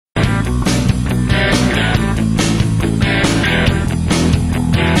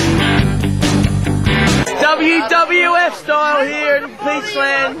style here in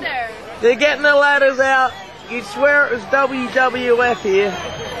Peachland. They're getting the ladders out. You'd swear it was WWF here.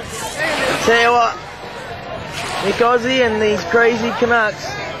 I'll tell you what, Nick Aussie and these crazy Canucks.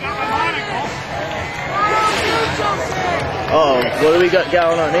 Oh, what do we got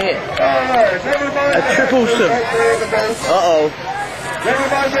going on here? A triple sim. Uh-oh.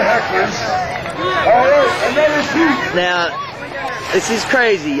 Now, this is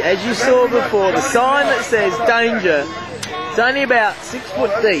crazy. As you saw before, the sign that says danger, it's only about 6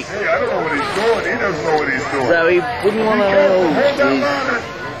 foot deep. Hey, I don't know what he's doing. He doesn't know what he's doing. So he wouldn't want to...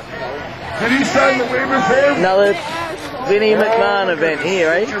 Did he sign the waiver form? Another Vinnie McMahon event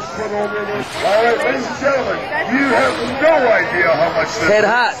here, eh? Alright, ladies and gentlemen, you have no idea how much this Head is.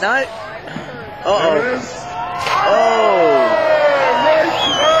 hot, no? Uh-oh. There it is. Oh. Nice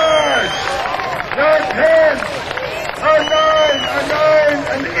smash! Not 10! A 9,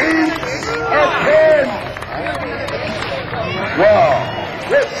 an 8, a 10! Wow.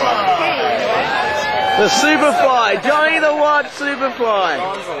 The Superfly, Johnny the White Superfly.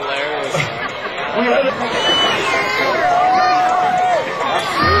 Sounds hilarious.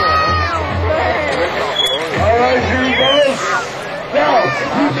 Alright, here he goes. Now,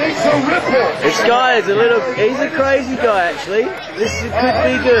 he makes a ripple. This guy is he's a crazy guy actually. This could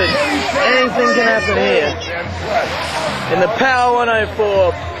be good. Anything can happen here. In the Power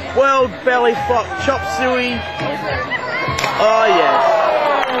 104 World Bellyflop Chop Sewey. Oh yes.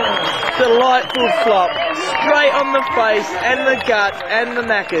 Delightful flop. Straight on the face and the gut and the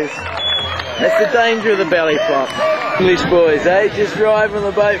knackers. That's the danger of the belly flop. English boys, eh? Just arrived on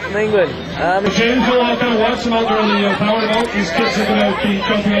the boat from England. James will kind of watch them out there in the power boat. These kids are going to be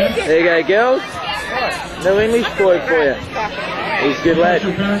jumping in. There you go, girls. No English boy for you. He's a good lad.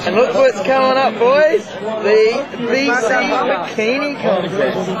 And look what's coming up, boys. The BC Bikini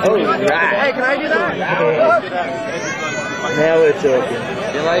contest. Oh, right. Hey, can I do that? Now we're talking.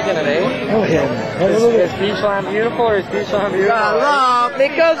 You liking it, eh? Oh, yeah. Is Peachland beautiful or is Peachland beautiful?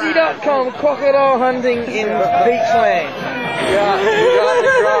 MYKwebTV.com, crocodile hunting in Peachland. Yeah, you got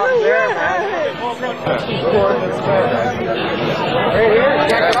the drop there, man. Right here,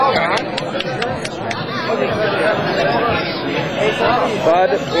 check it out, man. Bud,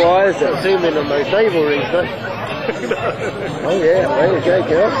 why is it? Zoom in on those navel rings, but... Oh yeah, there you go,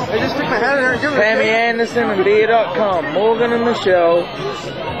 girls. I just stick my hand in there and give it Tammy Anderson and Beer.com, Morgan and Michelle.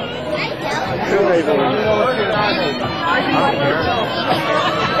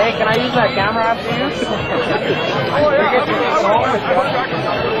 Hey, can I use that camera after you?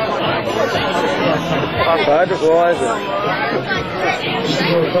 Bud, why is it?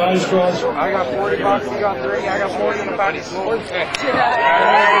 I got 40 bucks, you got 30, I got 40 in the patty small.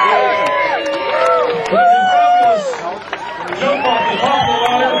 Jump off the top of the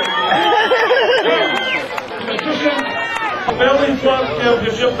ladder. Bellyflop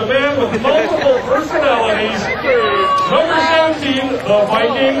Championship, the man with multiple personalities. Number 17, the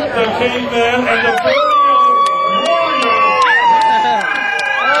Viking, the Caveman, and the Warrior.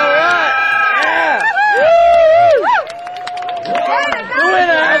 Alright, yeah! The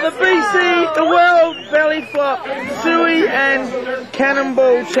winner of the BC, the World Bellyflop Sewey and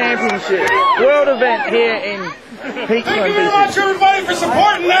Cannonball Championship. World event here in Peachland. Thank you very much, everybody, for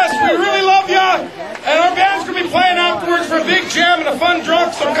supporting us. We really love ya. And our band's going to be playing afterwards for a big jam and a fun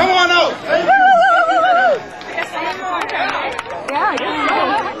drunk, so come on out.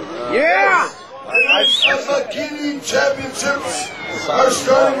 Yeah! Bikini Championships are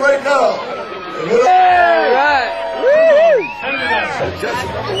starting right now. Alright! Woo!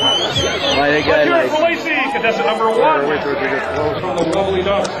 Way to go, Here ladies. for Lacey, contestant number 1. From the lovely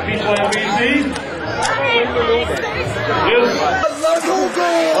Ducks, Peachland, BC.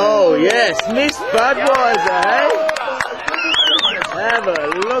 Oh yes, Miss Budweiser, hey? Have a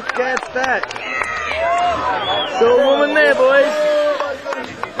look at that. Still a woman there, boys.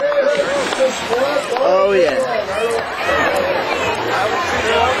 Oh yeah.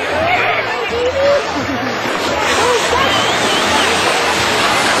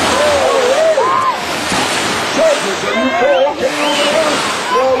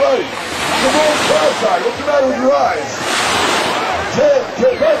 Alright. Come on, outside. What's the matter with your eyes? Ted,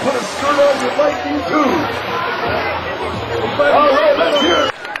 if I put a skirt on, you might need too. Alright, let's hear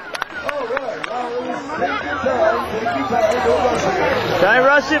it. Alright, take your time, don't rush it. Don't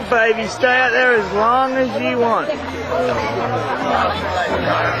rush it, baby. Stay out there as long as you want.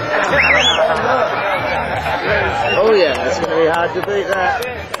 Oh yeah, it's going to be hard to beat that.